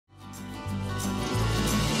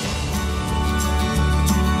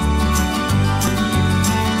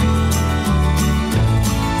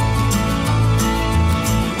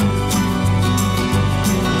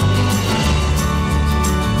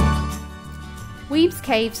Wemyss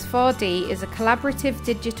Caves 4D is a collaborative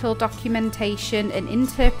digital documentation and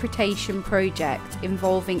interpretation project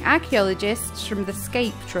involving archaeologists from the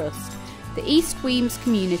SCAPE Trust, the East Wemyss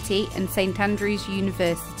community and St Andrews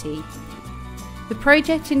University. The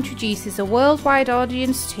project introduces a worldwide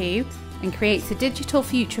audience to, and creates a digital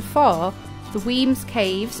future for, the Wemyss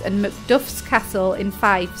Caves and MacDuff's Castle in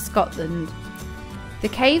Fife, Scotland. The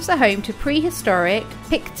caves are home to prehistoric,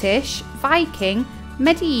 Pictish, Viking,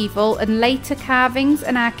 medieval and later carvings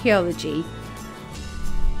and archaeology.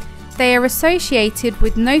 They are associated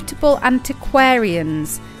with notable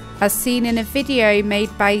antiquarians, as seen in a video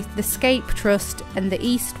made by the SCAPE Trust and the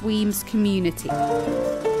East Wemyss community.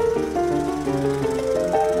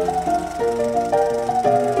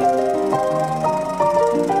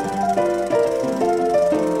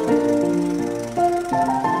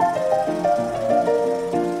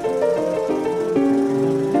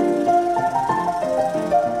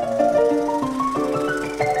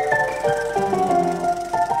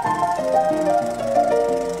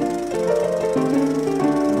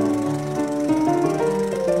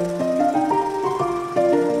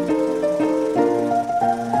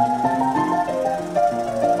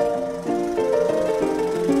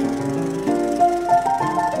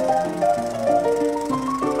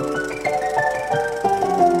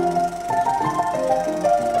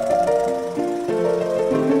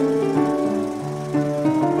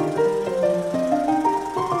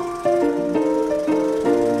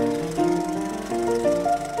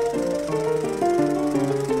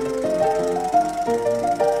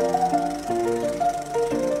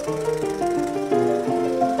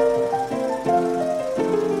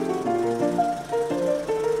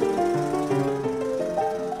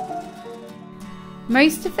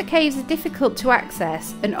 Most of the caves are difficult to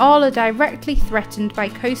access and all are directly threatened by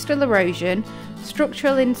coastal erosion,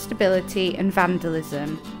 structural instability and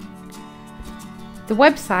vandalism. The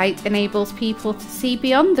website enables people to see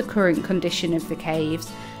beyond the current condition of the caves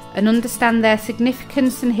and understand their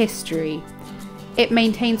significance and history. It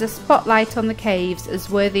maintains a spotlight on the caves as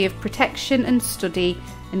worthy of protection and study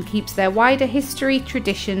and keeps their wider history,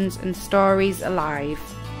 traditions and stories alive.